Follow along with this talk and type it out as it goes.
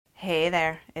Hey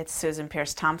there, it's Susan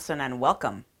Pierce Thompson, and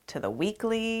welcome to the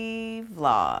weekly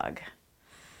vlog.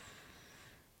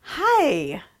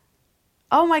 Hi!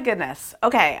 Oh my goodness.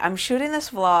 Okay, I'm shooting this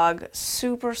vlog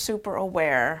super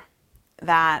aware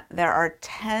that there are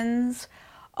tens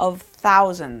of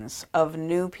thousands of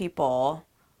new people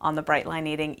on the Brightline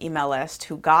Eating email list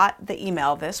who got the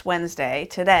email this Wednesday,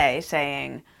 today,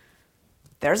 saying,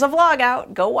 there's a vlog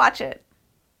out, go watch it.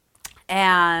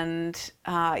 And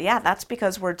yeah, that's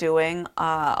because we're doing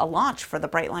a launch for the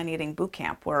Brightline Eating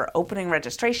Bootcamp. We're opening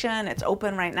registration. It's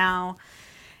open right now.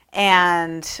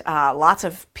 And lots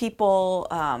of people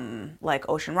like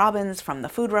Ocean Robbins from the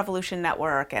Food Revolution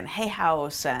Network and Hay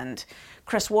House and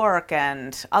Chris Wark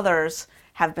and others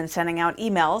have been sending out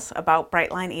emails about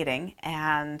Brightline Eating.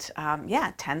 And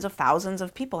yeah, tens of thousands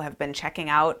of people have been checking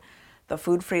out the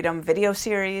Food Freedom video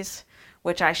series,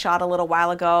 which I shot a little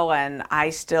while ago and I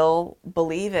still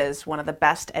believe is one of the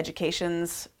best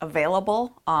educations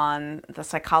available on the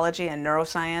psychology and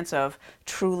neuroscience of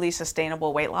truly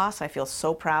sustainable weight loss. I feel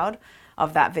so proud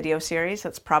of that video series.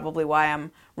 That's probably why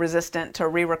I'm resistant to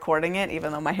re-recording it,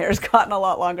 even though my hair's gotten a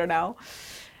lot longer now.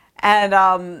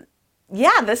 And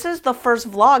yeah, this is the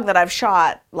first vlog that I've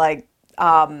shot, like,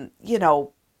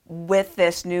 with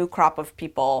this new crop of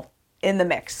people in the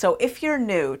mix. So if you're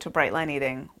new to Brightline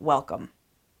Eating, welcome.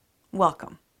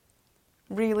 Welcome.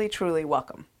 Really, truly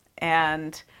welcome.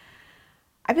 And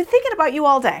I've been thinking about you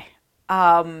all day.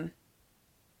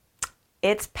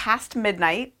 It's past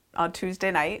midnight on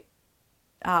Tuesday night.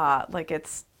 Like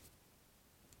it's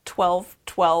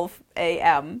 12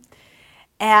 a.m.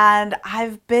 And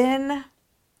I've been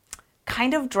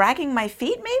kind of dragging my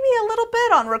feet maybe a little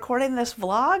bit on recording this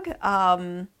vlog.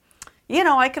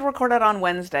 I could record it on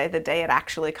Wednesday, the day it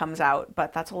actually comes out,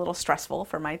 but that's a little stressful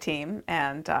for my team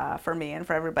and for me and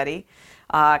for everybody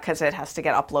because it has to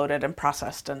get uploaded and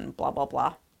processed and blah, blah,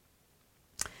 blah.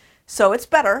 So it's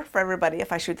better for everybody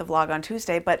if I shoot the vlog on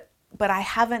Tuesday, but I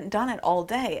haven't done it all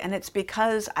day. And it's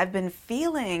because I've been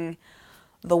feeling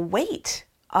the weight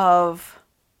of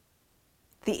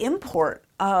the import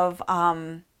of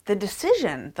the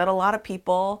decision that a lot of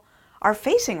people are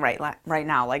facing right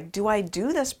now. Like, do I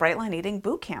do this Brightline Eating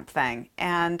Bootcamp thing?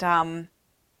 And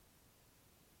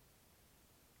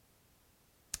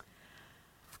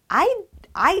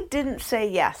I didn't say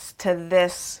yes to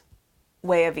this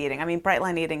way of eating. I mean,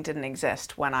 Brightline Eating didn't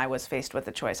exist when I was faced with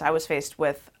a choice. I was faced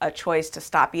with a choice to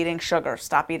stop eating sugar,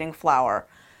 stop eating flour,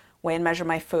 weigh and measure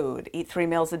my food, eat 3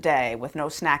 meals a day with no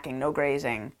snacking, no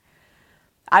grazing.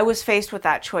 I was faced with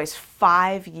that choice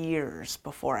 5 years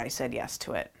before I said yes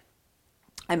to it.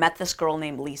 I met this girl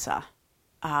named Lisa,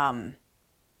 and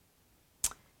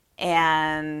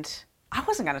I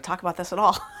wasn't going to talk about this at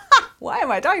all. Why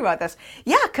am I talking about this?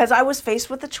 Yeah, because I was faced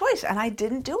with the choice, and I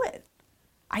didn't do it.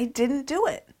 I didn't do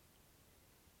it.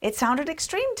 It sounded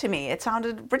extreme to me. It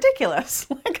sounded ridiculous.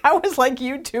 Like, I was like,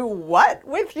 you do what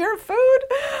with your food?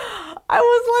 I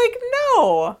was like,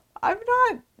 no, I'm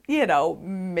not.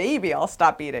 Maybe I'll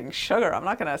stop eating sugar. I'm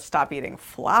not going to stop eating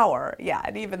flour. Yeah,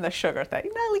 and even the sugar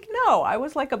thing. No, I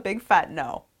was like a big fat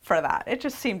no for that. It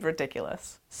just seemed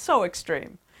ridiculous. So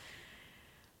extreme.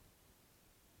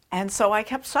 And so I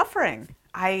kept suffering.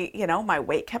 My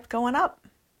weight kept going up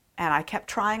and I kept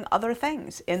trying other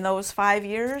things. In those 5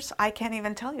 years, I can't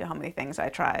even tell you how many things I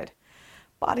tried.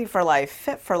 Body for Life,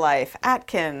 Fit for Life,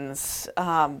 Atkins,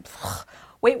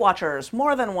 Weight Watchers,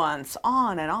 more than once,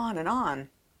 on and on and on.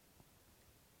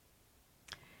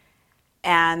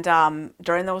 And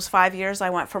during those 5 years, I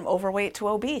went from overweight to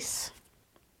obese.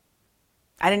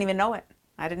 I didn't even know it.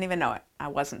 I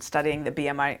wasn't studying the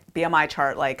BMI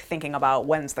chart, like thinking about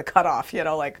when's the cutoff,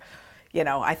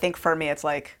 I think for me it's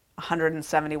like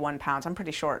 171 pounds. I'm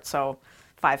pretty short, so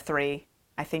 5'3".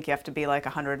 I think you have to be like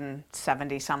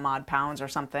 170 some odd pounds or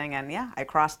something. And yeah, I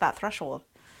crossed that threshold.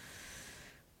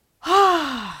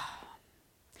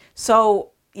 So,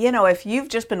 if you've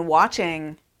just been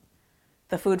watching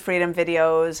the Food Freedom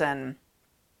videos and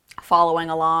following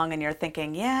along and you're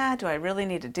thinking, yeah, do I really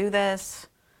need to do this?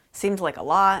 Seems like a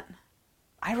lot.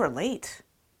 I relate.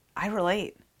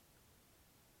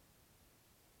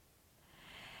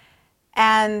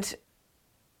 And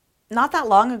not that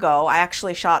long ago, I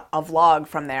actually shot a vlog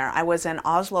from there. I was in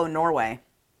Oslo, Norway,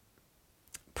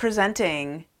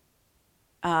 presenting.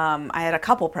 I had a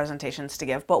couple presentations to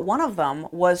give, but one of them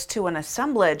was to an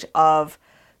assemblage of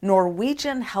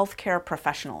Norwegian healthcare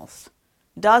professionals.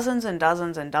 Dozens and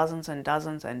dozens and dozens and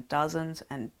dozens and dozens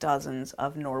and dozens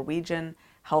of Norwegian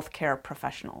healthcare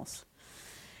professionals.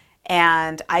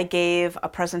 And I gave a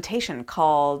presentation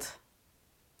called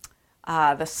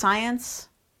The Science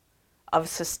of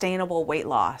Sustainable Weight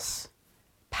Loss,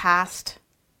 Past,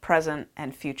 present,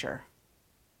 and future.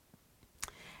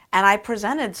 And I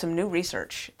presented some new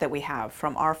research that we have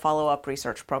from our follow-up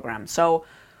research program. So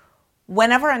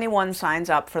whenever anyone signs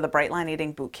up for the Brightline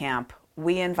Eating Bootcamp,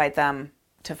 we invite them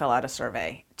to fill out a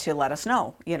survey to let us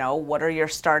know, what are your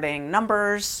starting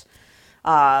numbers,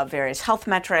 various health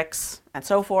metrics, and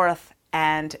so forth.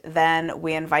 And then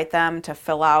we invite them to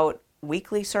fill out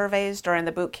weekly surveys during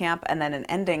the bootcamp and then an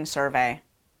ending survey.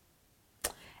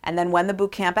 And then when the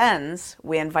bootcamp ends,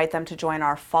 we invite them to join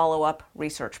our follow-up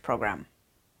research program,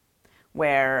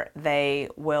 where they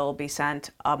will be sent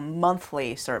a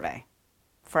monthly survey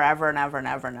forever and ever and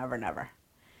ever and ever and ever.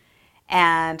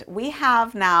 And we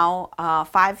have now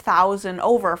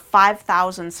over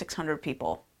 5,600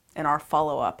 people in our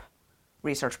follow-up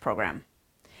research program.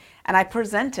 And I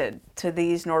presented to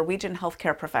these Norwegian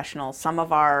healthcare professionals some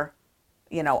of our,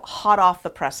 hot off the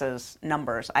presses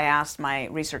numbers. I asked my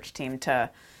research team to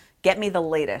get me the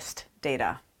latest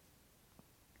data.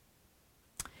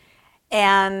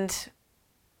 And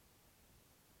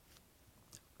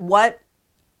what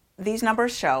these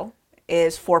numbers show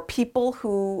is for people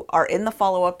who are in the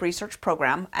follow-up research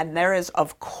program, and there is,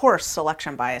 of course,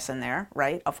 selection bias in there,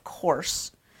 right? Of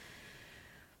course.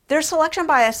 There's selection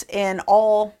bias in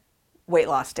all weight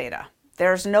loss data.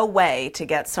 There's no way to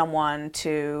get someone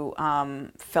to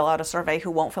fill out a survey who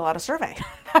won't fill out a survey.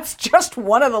 That's just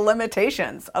one of the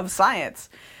limitations of science,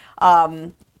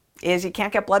 is you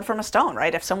can't get blood from a stone,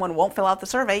 right? If someone won't fill out the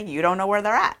survey, you don't know where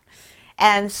they're at.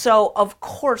 And so, of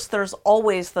course, there's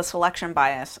always the selection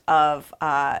bias of,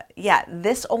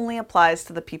 this only applies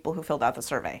to the people who filled out the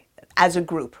survey as a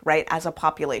group, right, as a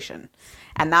population.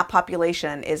 And that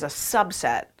population is a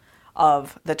subset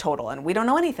of the total. And we don't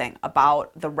know anything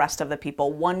about the rest of the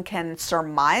people. One can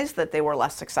surmise that they were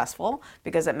less successful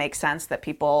because it makes sense that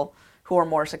people who are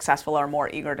more successful are more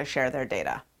eager to share their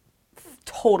data.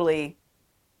 Totally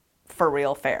for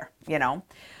real fair,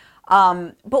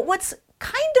 But what's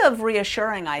kind of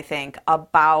reassuring, I think,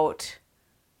 about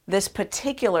this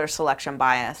particular selection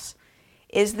bias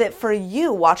is that for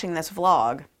you watching this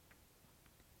vlog,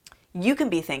 you can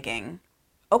be thinking,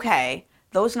 okay,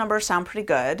 those numbers sound pretty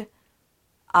good.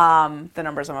 The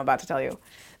numbers I'm about to tell you,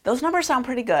 those numbers sound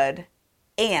pretty good.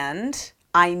 And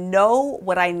I know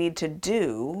what I need to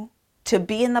do to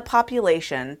be in the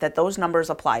population that those numbers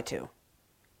apply to.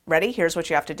 Ready? Here's what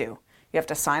you have to do. You have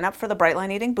to sign up for the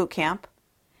Brightline Eating Bootcamp.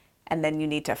 And then you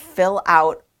need to fill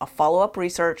out a follow-up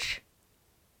research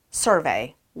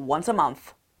survey once a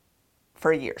month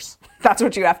for years. That's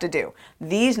what you have to do.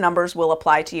 These numbers will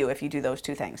apply to you if you do those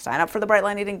two things. Sign up for the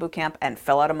Brightline Eating Bootcamp and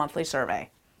fill out a monthly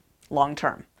survey, long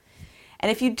term. And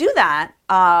if you do that,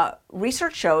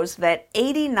 research shows that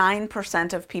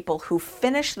 89% of people who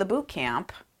finish the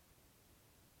bootcamp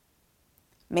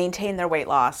maintain their weight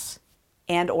loss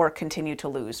and or continue to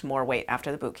lose more weight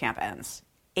after the bootcamp ends.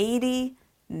 89%.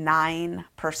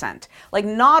 Like,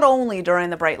 not only during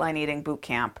the Brightline Eating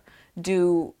Bootcamp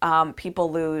do people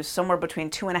lose somewhere between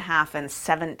 2.5 and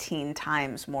 17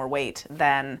 times more weight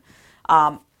than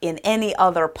in any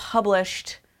other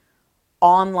published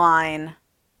online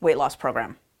weight loss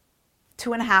program.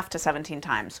 2.5 to 17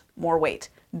 times more weight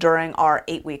during our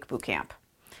 8-week bootcamp.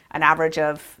 An average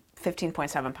of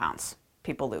 15.7 pounds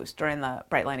people lose during the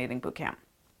Brightline Eating Bootcamp.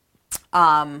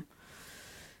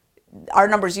 Our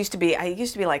numbers used to be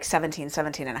like 17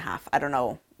 and a half. I don't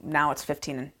know. Now it's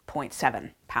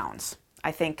 15.7 pounds.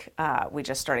 I think we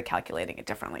just started calculating it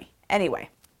differently. Anyway,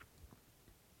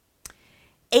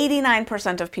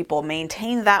 89% of people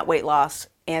maintain that weight loss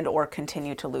and or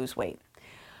continue to lose weight.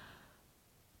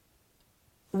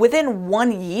 Within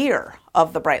 1 year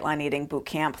of the Brightline Eating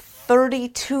Bootcamp,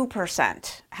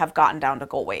 32% have gotten down to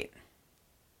goal weight.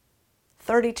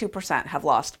 32% have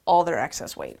lost all their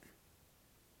excess weight.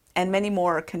 And many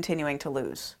more are continuing to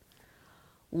lose.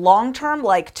 Long term,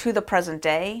 like to the present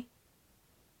day,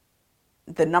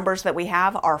 the numbers that we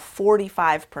have are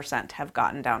 45% have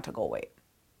gotten down to goal weight.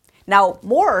 Now,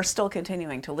 more are still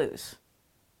continuing to lose.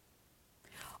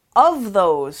 Of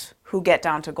those who get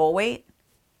down to goal weight,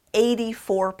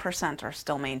 84% are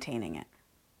still maintaining it.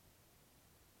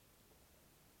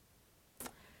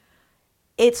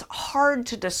 It's hard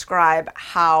to describe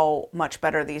how much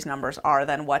better these numbers are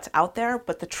than what's out there,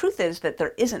 but the truth is that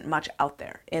there isn't much out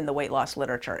there in the weight loss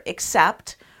literature,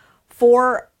 except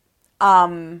for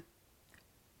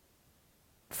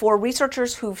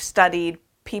researchers who've studied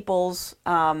people's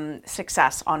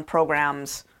success on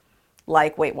programs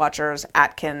like Weight Watchers,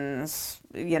 Atkins,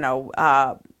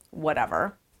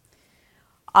 whatever.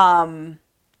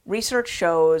 Research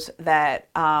shows that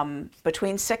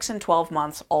between 6 and 12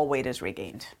 months, all weight is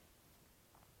regained.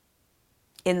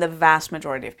 in the vast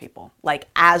majority of people. Like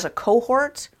as a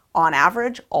cohort, on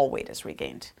average, all weight is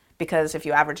regained. Because if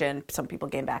you average in, some people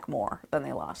gain back more than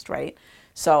they lost, right?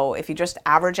 So if you just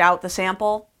average out the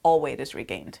sample, all weight is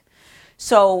regained.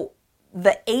 So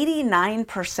the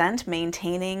 89%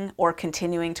 maintaining or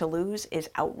continuing to lose is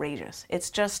outrageous.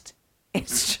 It's just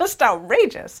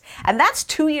outrageous. And that's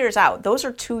 2 years out. Those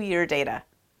are 2-year data.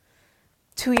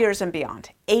 2 years and beyond.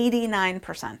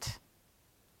 89%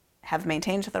 have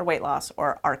maintained their weight loss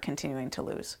or are continuing to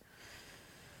lose.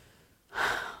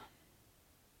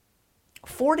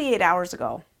 48 hours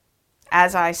ago,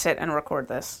 as I sit and record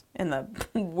this in the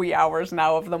wee hours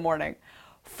now of the morning,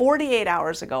 48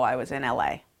 hours ago, I was in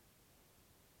LA.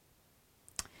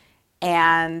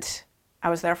 And I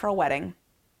was there for a wedding,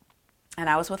 and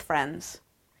I was with friends.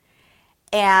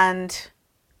 And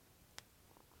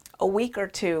a week or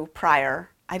two prior,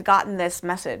 I'd gotten this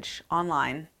message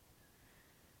online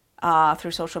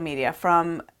through social media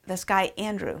from this guy,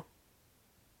 Andrew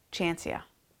Chancia.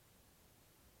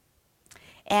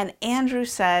 And Andrew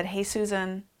said, "Hey,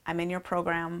 Susan, I'm in your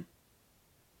program.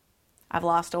 I've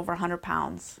lost over 100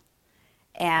 pounds.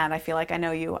 And I feel like I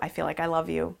know you. I feel like I love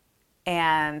you.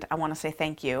 And I want to say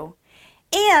thank you.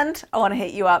 And I want to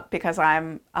hit you up because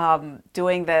I'm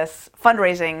doing this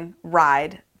fundraising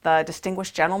ride, the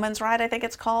Distinguished Gentleman's Ride, I think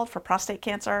it's called, for prostate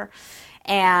cancer.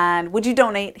 And would you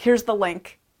donate? Here's the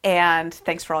link. And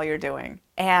thanks for all you're doing."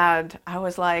 And I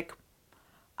was like,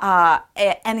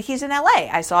 and he's in LA.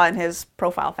 I saw in his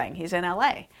profile thing, he's in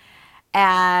LA.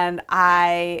 And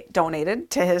I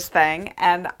donated to his thing,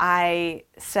 and I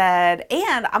said,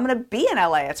 and I'm going to be in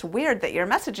LA. It's weird that you're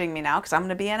messaging me now because I'm going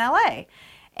to be in LA.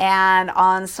 And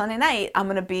on Sunday night, I'm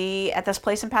going to be at this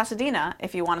place in Pasadena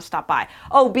if you want to stop by.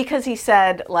 Oh, because he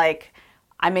said, like,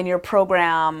 I'm in your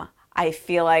program. I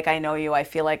feel like I know you. I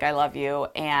feel like I love you.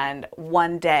 And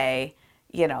one day,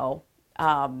 you know,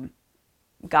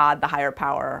 God, the higher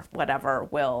power, whatever,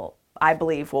 I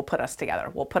believe will put us together.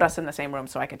 Will put us in the same room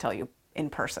so I can tell you in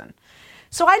person.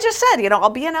 So I just said, you know,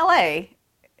 I'll be in LA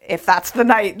if that's the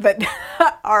night that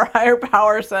our higher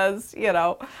power says, you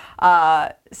know,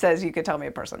 says you could tell me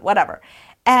in person, whatever.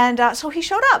 And so he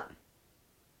showed up.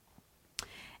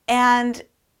 And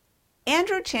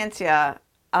Andrew Chancia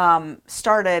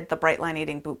started the Bright Line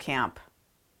Eating Boot Camp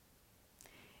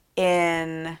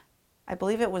in, I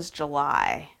believe it was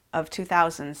July of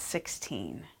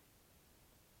 2016.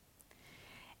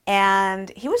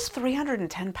 And he was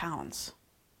 310 pounds.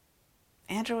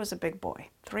 Andrew was a big boy,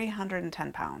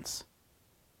 310 pounds.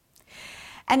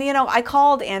 And, you know, I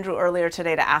called Andrew earlier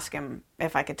today to ask him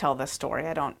if I could tell this story.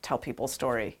 I don't tell people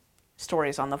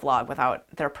stories on the vlog without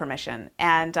their permission.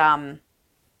 And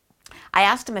I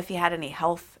asked him if he had any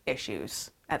health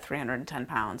issues at 310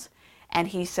 pounds. And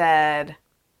he said,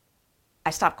 "I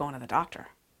stopped going to the doctor."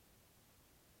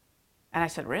 And I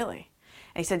said, "Really?"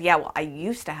 And he said, "Yeah, well, I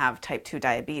used to have type 2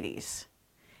 diabetes.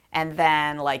 And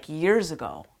then, like, years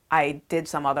ago, I did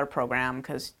some other program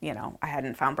because, you know, I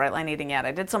hadn't found Bright Line Eating yet.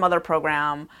 I did some other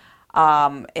program.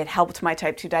 It helped my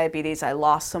type 2 diabetes. I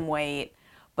lost some weight.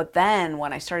 But then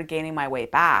when I started gaining my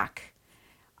weight back,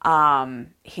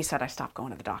 he said, I stopped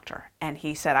going to the doctor." And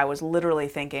he said, I was literally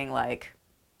thinking, like,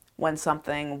 when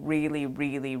something really,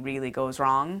 really, really goes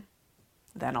wrong,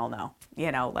 then I'll know.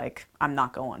 You know, like, I'm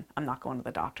not going to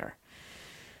the doctor.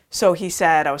 So he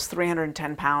said I was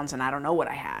 310 pounds and I don't know what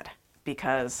I had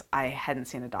because I hadn't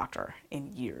seen a doctor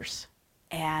in years.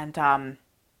 And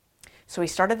so he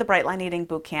started the Bright Line Eating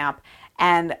Boot Camp.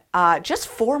 And just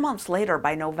 4 months later,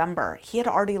 by November, he had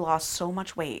already lost so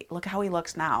much weight. Look how he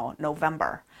looks now,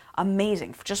 November.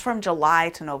 Amazing, just from July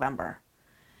to November.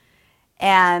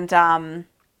 And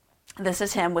this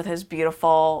is him with his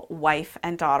beautiful wife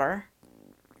and daughter.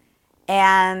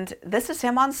 And this is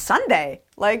him on Sunday,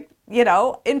 like, you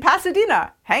know, in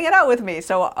Pasadena, hanging out with me.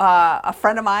 So a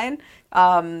friend of mine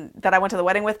that I went to the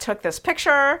wedding with took this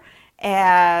picture.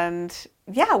 And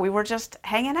yeah, we were just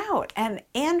hanging out. And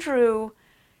Andrew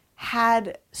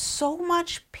had so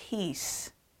much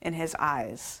peace in his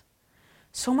eyes,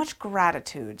 so much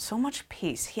gratitude, so much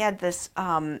peace. He had this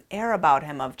air about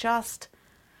him of just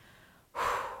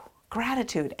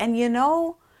gratitude. And you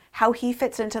know how he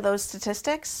fits into those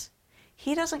statistics?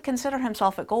 He doesn't consider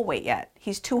himself at goal weight yet.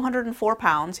 He's 204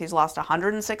 pounds. He's lost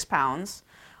 106 pounds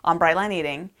on Bright Line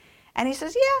Eating. And he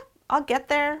says, yeah, I'll get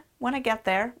there when I get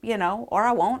there, you know, or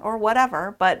I won't, or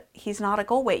whatever. But he's not at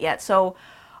goal weight yet. So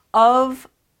of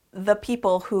the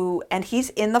people who, and he's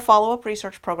in the follow-up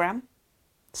research program,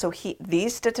 so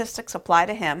these statistics apply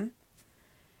to him.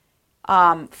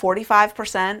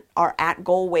 45% are at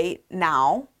goal weight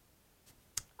now.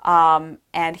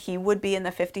 And he would be in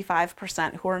the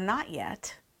 55% who are not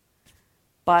yet.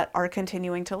 but are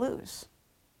continuing to lose.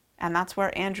 And that's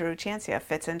where Andrew Chancia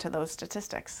fits into those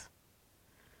statistics.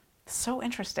 So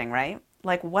interesting, right?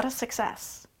 Like, what a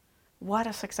success. What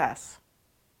a success.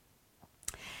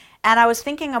 And I was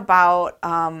thinking about,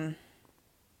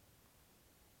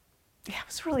 it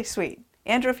was really sweet.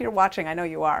 Andrew, if you're watching, I know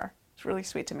you are. It's really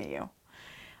sweet to meet you.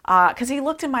 Because he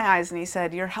looked in my eyes and he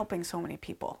said, "You're helping so many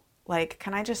people. Like,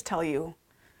 can I just tell you,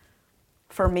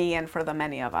 for me and for the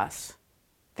many of us,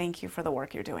 thank you for the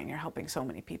work you're doing. You're helping so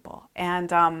many people."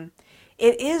 And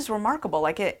it is remarkable.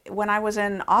 Like, when I was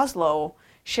in Oslo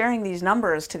sharing these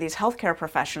numbers to these healthcare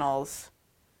professionals,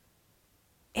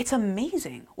 it's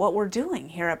amazing what we're doing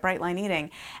here at Brightline Eating.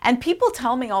 And people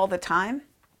tell me all the time,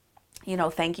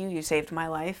 thank you, you saved my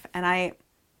life. And I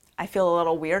feel a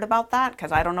little weird about that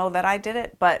because I don't know that I did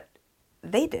it, but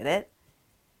they did it.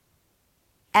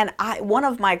 And one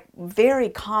of my very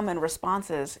common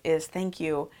responses is thank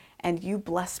you, and you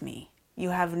bless me.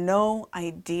 You have no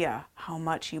idea how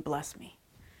much you bless me.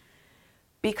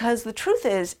 Because the truth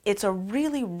is, it's a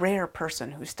really rare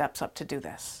person who steps up to do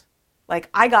this. Like,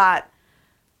 I got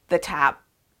the tap,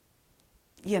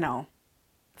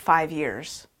 5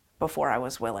 years before I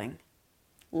was willing.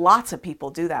 Lots of people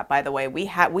do that, by the way. We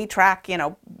track,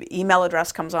 email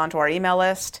address comes onto our email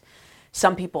list.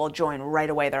 Some people join right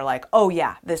away. They're like, oh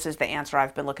yeah, this is the answer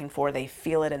I've been looking for. They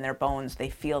feel it in their bones. They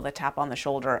feel the tap on the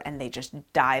shoulder and they just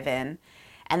dive in.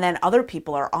 And then other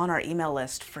people are on our email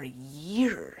list for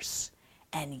years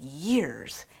and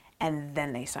years, and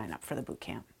then they sign up for the boot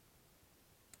camp.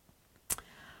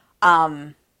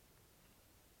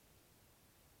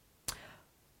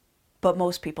 But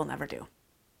most people never do.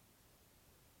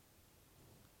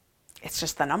 It's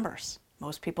just the numbers.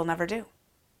 Most people never do.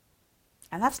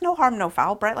 And that's no harm, no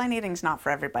foul. Brightline Eating's not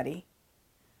for everybody.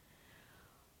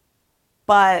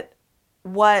 But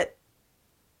what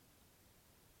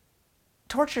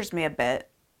tortures me a bit,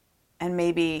 and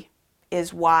maybe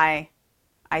is why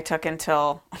I took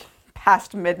until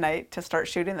past midnight to start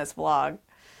shooting this vlog,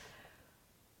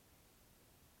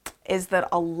 is that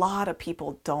a lot of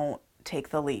people don't take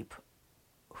the leap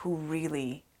who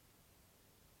really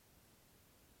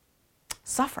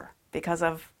suffer because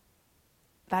of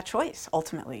that choice.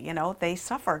 Ultimately, they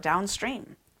suffer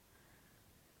downstream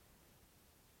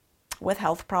with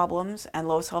health problems and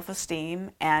low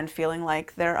self-esteem and feeling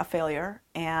like they're a failure.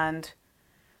 And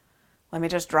let me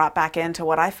just drop back into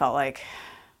what I felt like: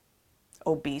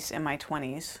 obese in my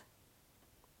 20s.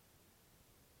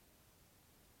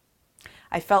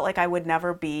 I felt like I would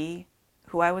never be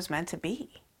who I was meant to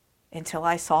be until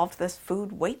I solved this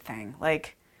food weight thing.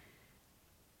 Like,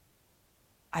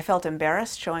 I felt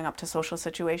embarrassed showing up to social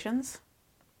situations.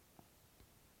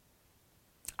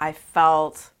 I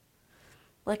felt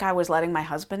like I was letting my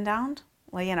husband down.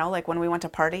 Like when we went to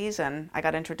parties and I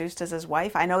got introduced as his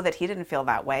wife. I know that he didn't feel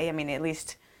that way. I mean, at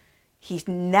least he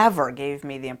never gave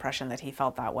me the impression that he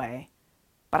felt that way.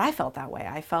 But I felt that way.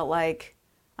 I felt like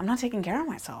I'm not taking care of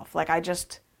myself.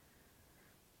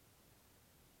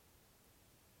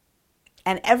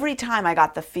 And every time I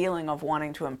got the feeling of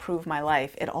wanting to improve my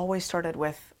life, it always started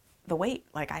with the weight.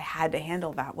 Like, I had to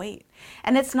handle that weight.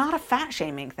 And it's not a fat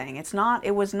shaming thing.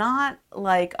 It was not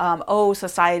like,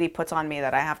 society puts on me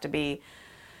that I have to be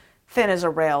thin as a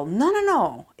rail.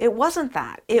 No. It wasn't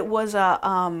that. It was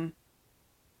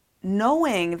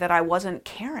knowing that I wasn't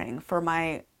caring for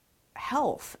my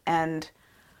health and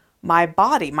my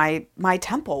body, my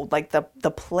temple, like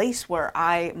the place where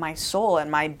my soul and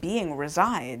my being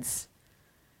resides,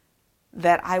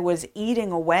 that I was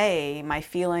eating away my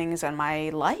feelings and my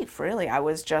life, really. I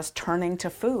was just turning to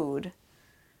food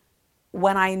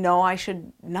when I know I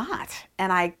should not.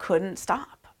 And I couldn't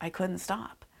stop.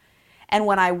 And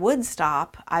when I would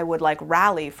stop, I would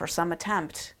rally for some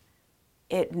attempt.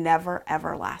 It never,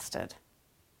 ever lasted.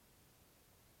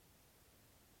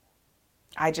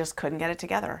 I just couldn't get it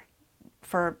together.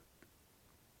 For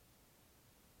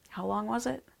how long was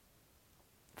it?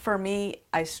 For me,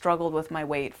 I struggled with my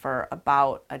weight for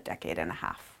about a decade and a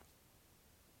half.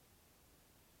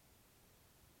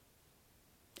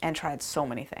 And tried so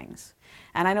many things.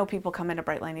 And I know people come into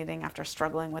Brightline Eating after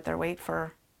struggling with their weight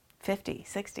for 50,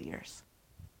 60 years.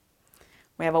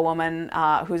 We have a woman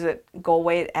who's at goal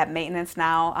weight at maintenance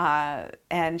now,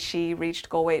 and she reached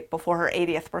goal weight before her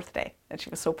 80th birthday, and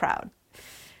she was so proud.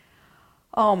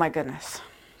 Oh my goodness.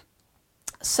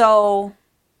 So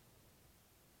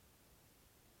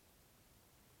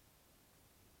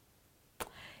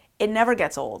it never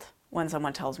gets old when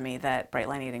someone tells me that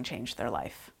Brightline Eating changed their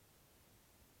life.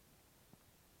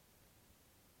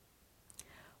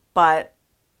 But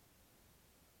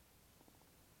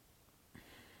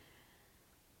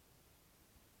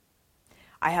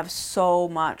I have so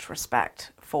much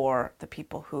respect for the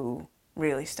people who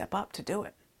really step up to do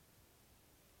it,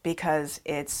 because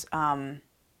it's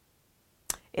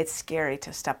scary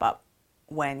to step up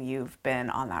when you've been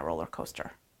on that roller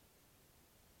coaster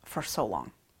for so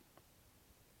long.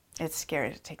 It's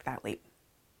scary to take that leap.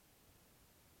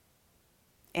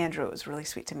 Andrew, it was really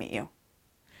sweet to meet you.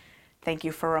 Thank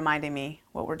you for reminding me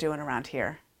what we're doing around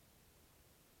here,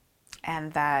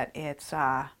 and that it's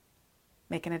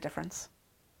making a difference.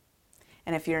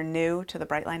 And if you're new to the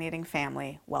Brightline Eating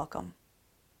family, welcome.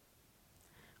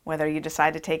 Whether you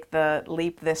decide to take the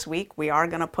leap this week, we are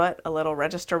going to put a little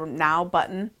register now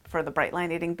button for the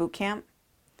Brightline Eating Bootcamp.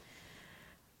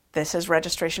 This is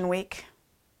registration week.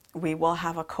 We will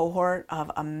have a cohort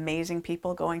of amazing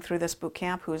people going through this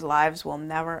bootcamp whose lives will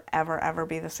never, ever, ever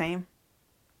be the same.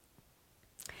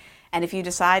 And if you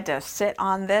decide to sit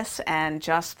on this and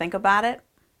just think about it,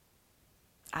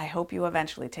 I hope you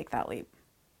eventually take that leap.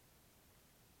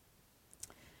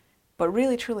 But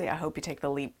really, truly, I hope you take the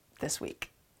leap this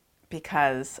week,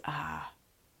 because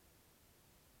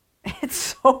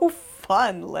it's so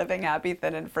fun living happy,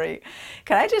 thin, and free.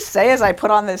 Can I just say, as I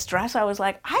put on this dress, I was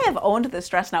like, I have owned this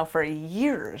dress now for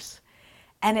years,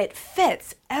 and it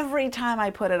fits every time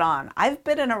I put it on. I've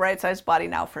been in a right-sized body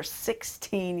now for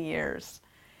 16 years,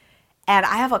 and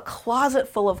I have a closet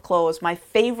full of clothes. My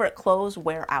favorite clothes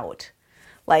wear out.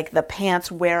 Like, the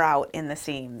pants wear out in the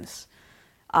seams.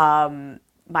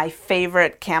 My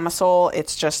favorite camisole,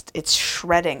 it's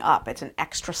shredding up. It's an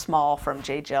extra small from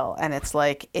J. Jill, and it's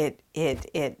like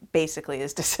it basically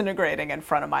is disintegrating in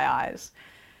front of my eyes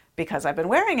because I've been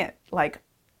wearing it like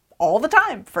all the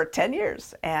time for 10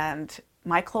 years, and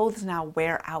my clothes now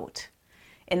wear out.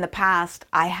 In the past,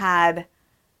 I had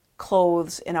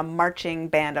clothes in a marching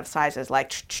band of sizes,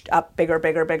 like up bigger,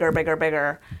 bigger, bigger, bigger,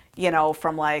 bigger,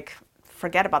 from like,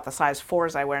 forget about the size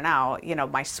 4s I wear now.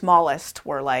 My smallest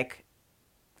were like,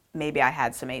 maybe I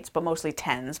had some 8s, but mostly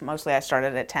 10s. Mostly I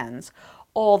started at 10s,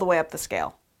 all the way up the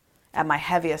scale. At my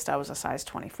heaviest, I was a size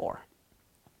 24.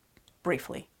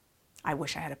 Briefly. I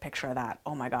wish I had a picture of that.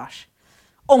 Oh my gosh.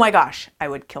 Oh my gosh. I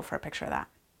would kill for a picture of that.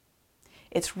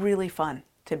 It's really fun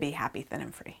to be happy, thin,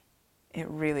 and free. It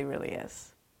really, really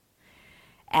is.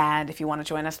 And if you want to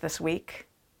join us this week,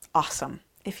 awesome.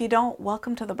 If you don't,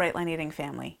 welcome to the Brightline Eating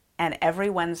family. And every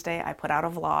Wednesday I put out a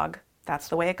vlog. That's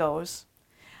the way it goes.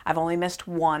 I've only missed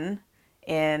one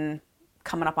in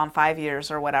coming up on 5 years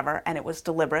or whatever, and it was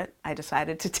deliberate. I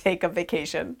decided to take a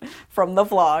vacation from the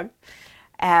vlog.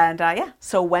 And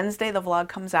so Wednesday the vlog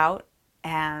comes out,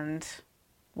 and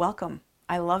welcome.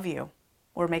 I love you.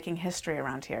 We're making history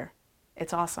around here.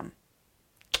 It's awesome.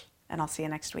 And I'll see you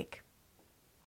next week.